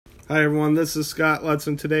Hi everyone, this is Scott Lutz,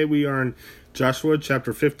 and today we are in Joshua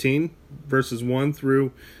chapter 15, verses 1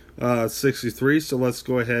 through 63. So let's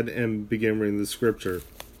go ahead and begin reading the scripture.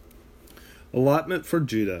 Allotment for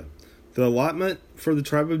Judah. The allotment for the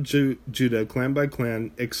tribe of Judah, clan by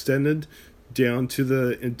clan, extended down to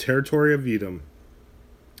the territory of Edom,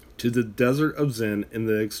 to the desert of Zin in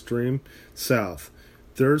the extreme south.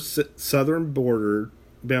 Their southern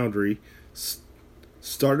boundary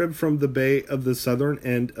started from the bay of the southern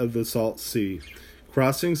end of the Salt Sea,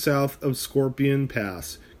 crossing south of Scorpion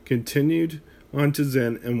Pass, continued on to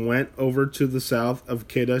Zin, and went over to the south of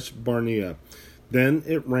Kadesh Barnea. Then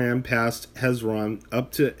it ran past Hezron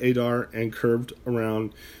up to Adar and curved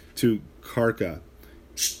around to Karka.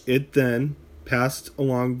 It then passed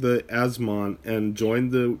along the Asmon and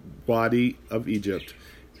joined the Wadi of Egypt,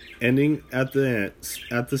 ending at the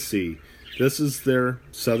sea. This is their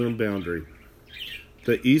southern boundary.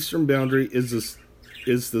 The eastern boundary is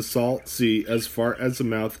the Salt Sea as far as the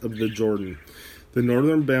mouth of the Jordan. The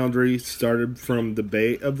northern boundary started from the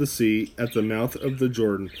Bay of the Sea at the mouth of the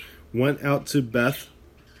Jordan, went out to Beth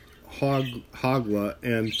Hogla,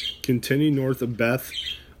 and continued north of Beth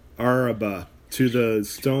Araba to the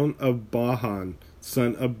stone of Bahan,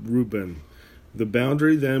 son of Reuben. The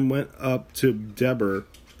boundary then went up to Debir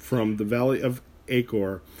from the valley of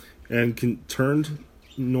Achor, and turned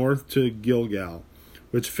north to Gilgal,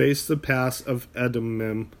 which faced the pass of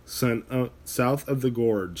Edomim, south of the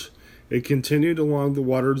gorge. It continued along the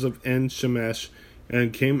waters of En Shemesh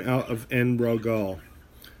and came out of En Rogal.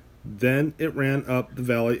 Then it ran up the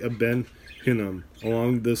valley of Ben Hinnom,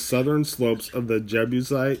 along the southern slopes of the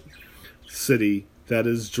Jebusite city, that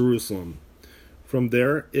is Jerusalem. From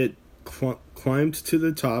there it climbed to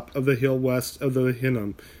the top of the hill west of the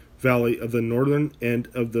Hinnom valley of the northern end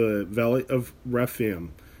of the valley of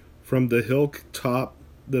Rephaim. From the hill top,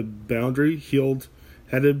 the boundary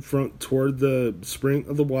headed toward the spring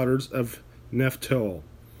of the waters of Nephtoah,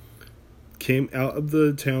 came out of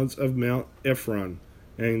the towns of Mount Ephron,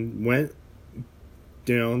 and went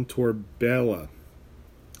down toward Bela.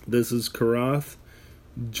 This is Karath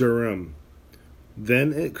Jearim.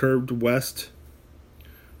 Then it curved westward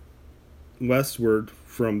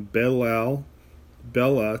from Bela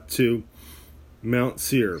to Mount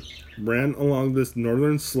Seir, ran along this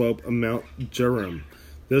northern slope of Mount Jearim.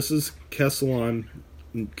 This is Kesalon,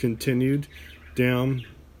 continued down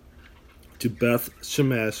to Beth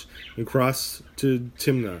Shemesh and crossed to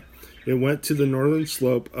Timnah. It went to the northern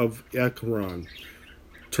slope of Ekron,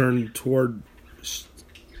 turned toward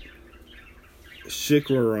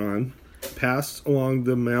Shikharon, passed along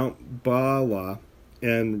the Mount Baalah,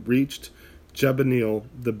 and reached Jebneel.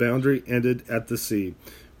 The boundary ended at the sea.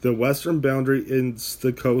 The western boundary is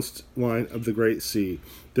the coastline of the Great Sea.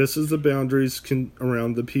 This is the boundaries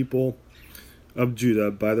around the people of Judah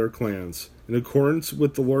by their clans. In accordance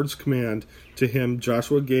with the Lord's command to him,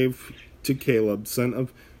 Joshua gave to Caleb, son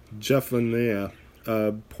of Jephunneh,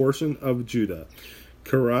 a portion of Judah.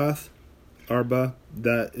 Kiriath Arba,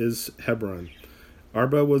 that is Hebron.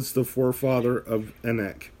 Arba was the forefather of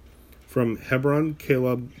Anak. From Hebron,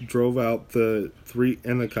 Caleb drove out the three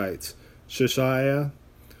Anakites, Sheshaiah,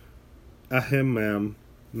 Ahiman,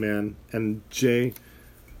 and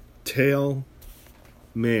Talmai,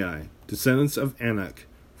 descendants of Anak.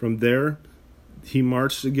 From there, he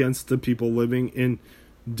marched against the people living in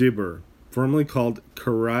Dibur, formerly called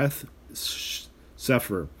Kiriath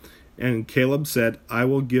Sepher. And Caleb said, I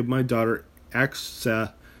will give my daughter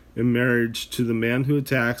Achsah in marriage to the man who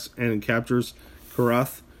attacks and captures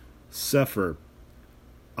Kiriath Sepher.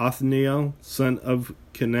 Othniel, son of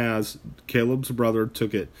Kenaz, Caleb's brother,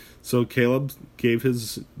 took it. So Caleb gave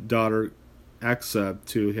his daughter Achsah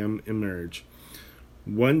to him in marriage.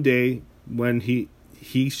 One day, when she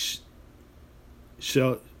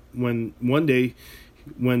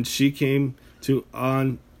came to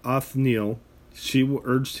Othniel, she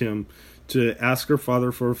urged him to ask her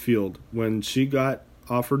father for a field. When she got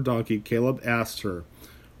off her donkey, Caleb asked her,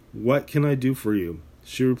 What can I do for you?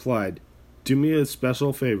 She replied, Do me a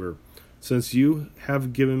special favor. Since you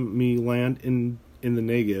have given me land in the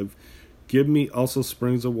Negev, give me also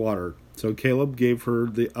springs of water. So Caleb gave her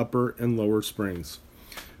the upper and lower springs.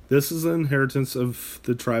 This is the inheritance of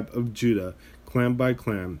the tribe of Judah, clan by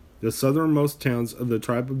clan. The southernmost towns of the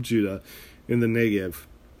tribe of Judah in the Negev,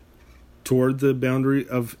 toward the boundary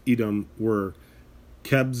of Edom, were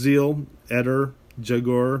Kabzeel, Eder,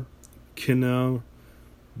 Jagur, Kinah,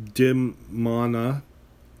 Dimnah,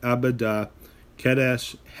 Abadah,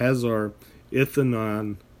 Kadesh, Hazor,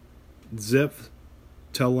 Ithanan, Ziph,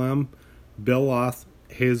 Telem, Beloth,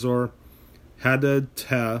 Hazor,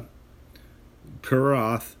 Hadattah,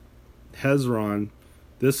 Kirath, Hezron,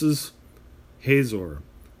 This is Hazor.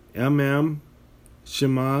 Shema,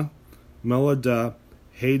 Melada,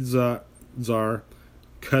 Hazar,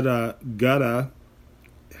 Gada,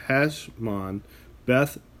 Heshmon,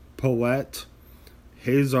 Beth Pelet,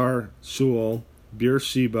 Hazar Shul,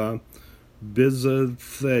 Beersheba,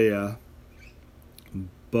 Bizathea,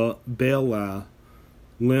 Bela,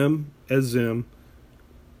 Lim, Ezim,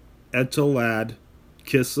 Etalad,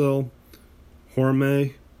 Kissel,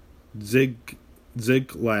 Horme,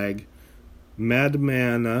 Ziklag,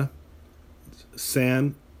 Madmana,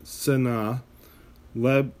 Sana,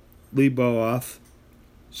 Leboath,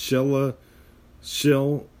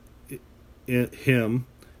 him,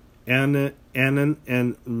 Anan,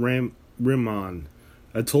 and Rimmon,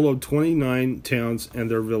 a total of 29 towns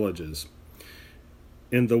and their villages.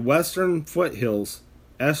 In the western foothills,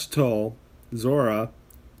 Eshtaol, Zorah,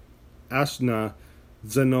 Ashna,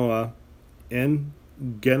 Zanoah, En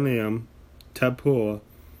Geniam, Tapua,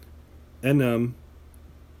 Enem,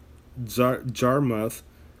 Jarmuth,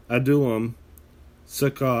 Adullam,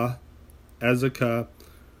 Sakah, Azekah,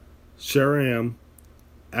 Sharam,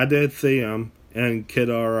 Adathaim, and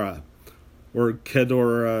Kedara, or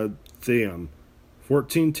Kedorathaim,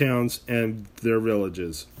 14 towns and their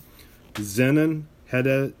villages. Zenon,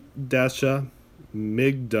 Hadadasha,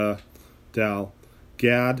 Migdal,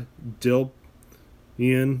 Gad,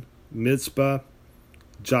 Dilpian, Mitzpah,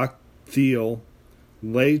 Joktheel,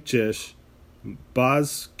 Lachish,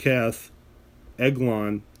 Bozkath,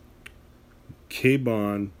 Eglon,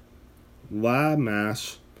 Kabon,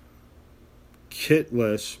 Lamash,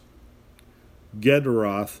 Kitlish,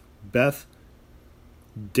 Gederoth, Beth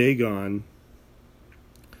Dagon,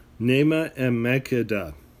 Nema, and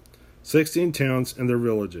Makkedah, 16 towns and their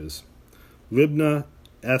villages. Libnah,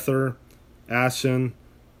 Ether, Ashan,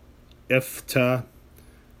 Iftah,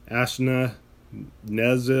 Ashna,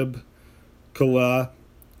 Nezib, Kala,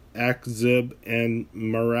 Akzib, and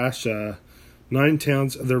Marasha, 9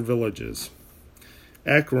 towns and their villages.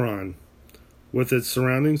 Ekron, with its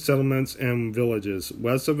surrounding settlements and villages.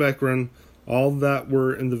 West of Ekron, all that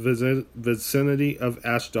were in the vicinity of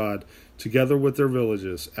Ashdod, together with their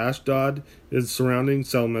villages. Ashdod, its surrounding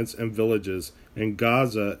settlements and villages, and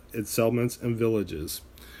Gaza, its settlements and villages,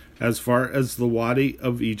 as far as the Wadi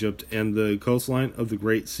of Egypt and the coastline of the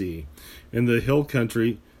Great Sea. In the hill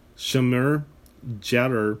country, Shemer,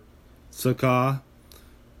 Jatir, Sakah,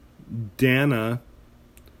 Dana,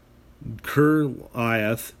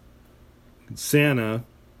 Kirliath, Sana,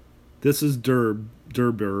 this is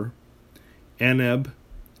Derber, Aneb,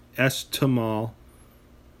 Eshtamal,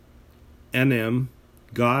 Enem,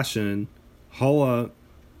 Goshen, Holland,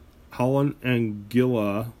 and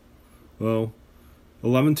Gilah,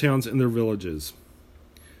 11 towns and their villages.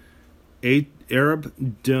 Arab,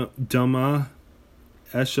 Duma,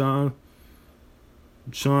 Eshan,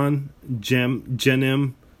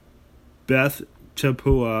 Jenim, Beth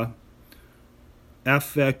Tapua,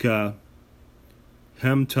 Aphekah,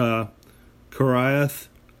 Hemta, Kiriath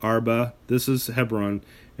Arba, this is Hebron,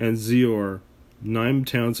 and Zior, 9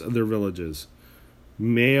 towns of their villages.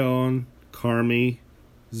 Maon, Carmi,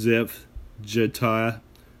 Ziph, Jetah,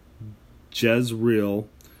 Jezreel,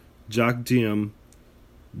 Jokdeam,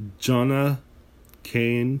 Jonah,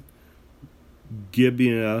 Cain,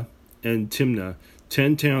 Gibeah, and Timnah,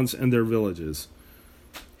 10 towns and their villages.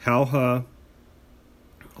 Halha,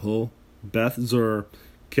 Beth Zur,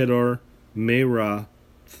 Kedar, Meirah,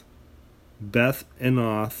 Beth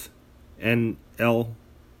Enoth, and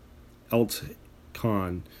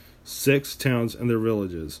Eltkon, 6 towns and their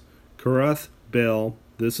villages. Karath Baal,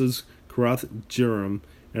 this is Karath Jearim,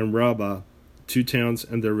 and Rabbah, 2 towns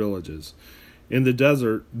and their villages. In the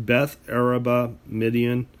desert, Beth Araba,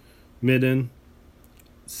 Midden,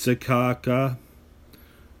 Sekaka,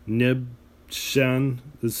 Nibshan,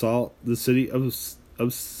 the city of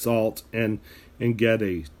salt, and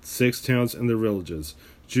Engedi, 6 towns and their villages.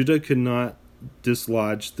 Judah could not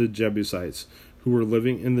dislodge the Jebusites who were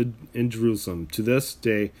living in Jerusalem. To this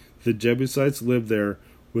day, the Jebusites live there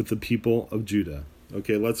with the people of Judah.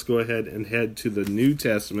 Okay, let's go ahead and head to the New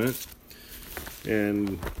Testament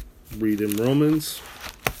and read in Romans.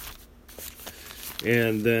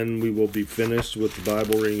 And then we will be finished with the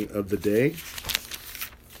Bible reading of the day.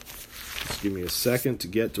 Just give me a second to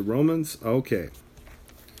get to Romans. Okay.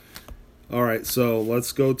 All right, so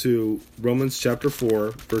let's go to Romans chapter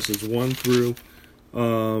 4, verses 1 through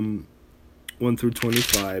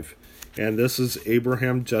 25. And this is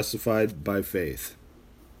Abraham justified by faith.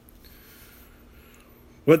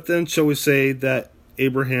 What then shall we say that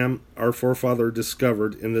Abraham, our forefather,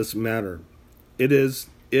 discovered in this matter? It is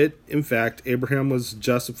In fact, Abraham was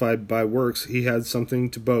justified by works. He had something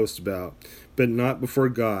to boast about, but not before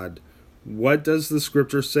God. What does the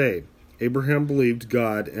scripture say? Abraham believed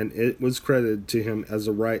God, and it was credited to him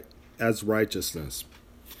as righteousness.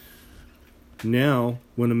 Now,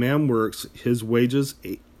 when a man works, his wages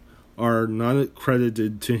are not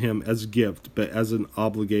credited to him as a gift, but as an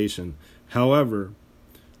obligation. However,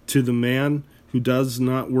 to the man who does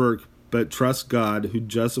not work, but trusts God, who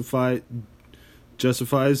justifies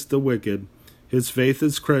the wicked, his faith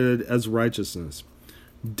is credited as righteousness.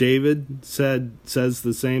 David says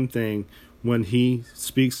the same thing when he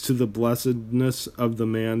speaks to the blessedness of the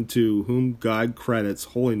man to whom God credits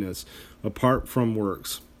holiness apart from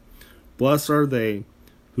works. Blessed are they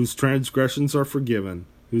whose transgressions are forgiven,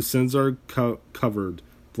 whose sins are covered.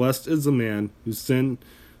 Blessed is the man whose sin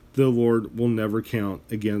the Lord will never count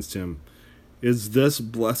against him. Is this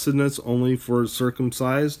blessedness only for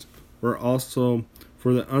circumcised, or also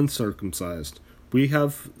for the uncircumcised? We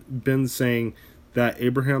have been saying that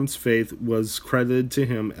Abraham's faith was credited to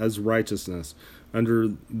him as righteousness. Under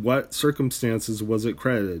what circumstances was it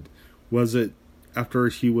credited? Was it after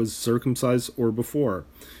he was circumcised or before?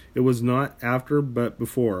 It was not after, but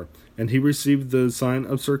before. And he received the sign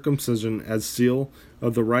of circumcision as seal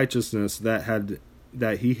of the righteousness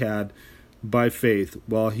that he had by faith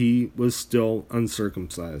while he was still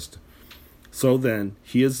uncircumcised. So then,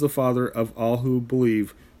 he is the father of all who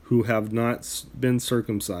believe, who have not been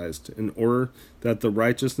circumcised, in order that the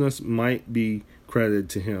righteousness might be credited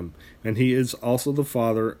to him. And he is also the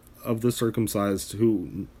father of the circumcised,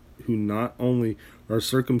 who not only are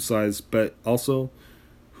circumcised, but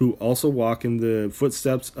who also walk in the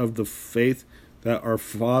footsteps of the faith that our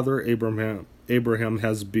father Abraham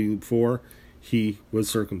has before he was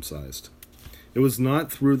circumcised. It was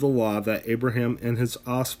not through the law that Abraham and his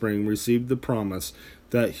offspring received the promise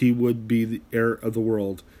that he would be the heir of the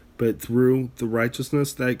world, but through the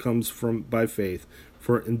righteousness that comes by faith.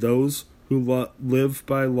 For in those who live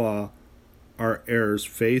by law are heirs.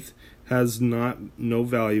 Faith has no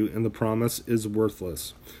value, and the promise is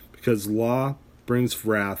worthless, because law brings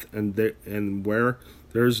wrath, and where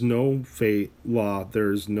there is no law,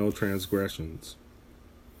 there is no transgressions.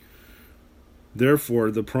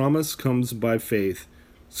 Therefore, the promise comes by faith,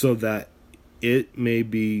 so that it may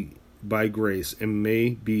be by grace and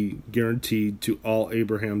may be guaranteed to all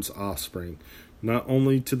Abraham's offspring, not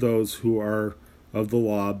only to those who are of the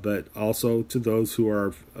law, but also to those who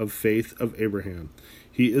are of faith of Abraham.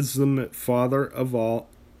 He is the father of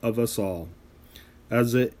us all,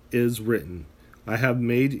 as it is written, I have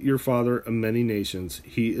made your father of many nations.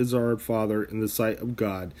 He is our father in the sight of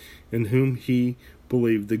God, in whom he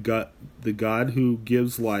believed, the God who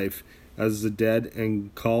gives life as the dead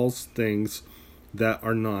and calls things that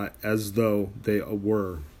are not as though they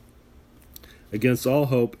were. Against all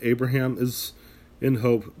hope, Abraham is in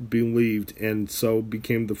hope believed, and so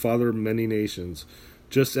became the father of many nations,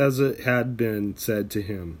 just as it had been said to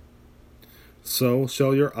him, so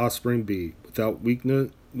shall your offspring be. Without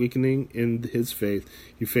weakening in his faith,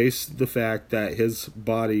 he faced the fact that his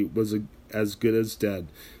body was as good as dead,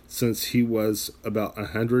 since he was about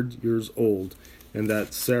 100 years old, and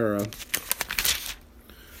that Sarah's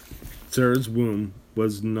womb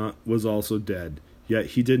was also dead. Yet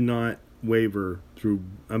he did not waver through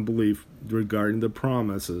unbelief regarding the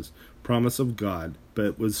promise of God,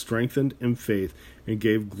 but was strengthened in faith and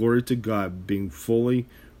gave glory to God, being fully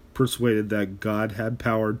persuaded that God had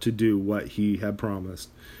power to do what he had promised.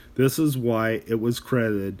 This is why it was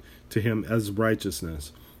credited to him as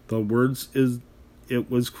righteousness. The words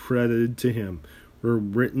it was credited to him were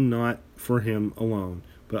written not for him alone,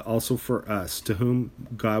 but also for us, to whom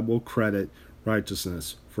God will credit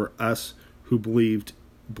righteousness, for us who believe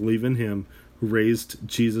in him who raised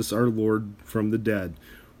Jesus our Lord from the dead.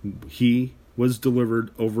 He was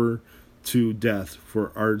delivered over to death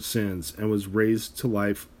for our sins and was raised to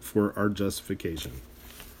life for our justification.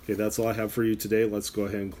 Okay, that's all I have for you today. Let's go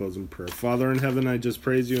ahead and close in prayer. Father in heaven, I just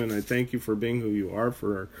praise you and I thank you for being who you are,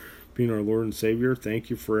 for being our Lord and Savior.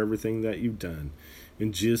 Thank you for everything that you've done.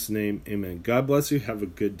 In Jesus' name, amen. God bless you. Have a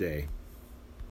good day.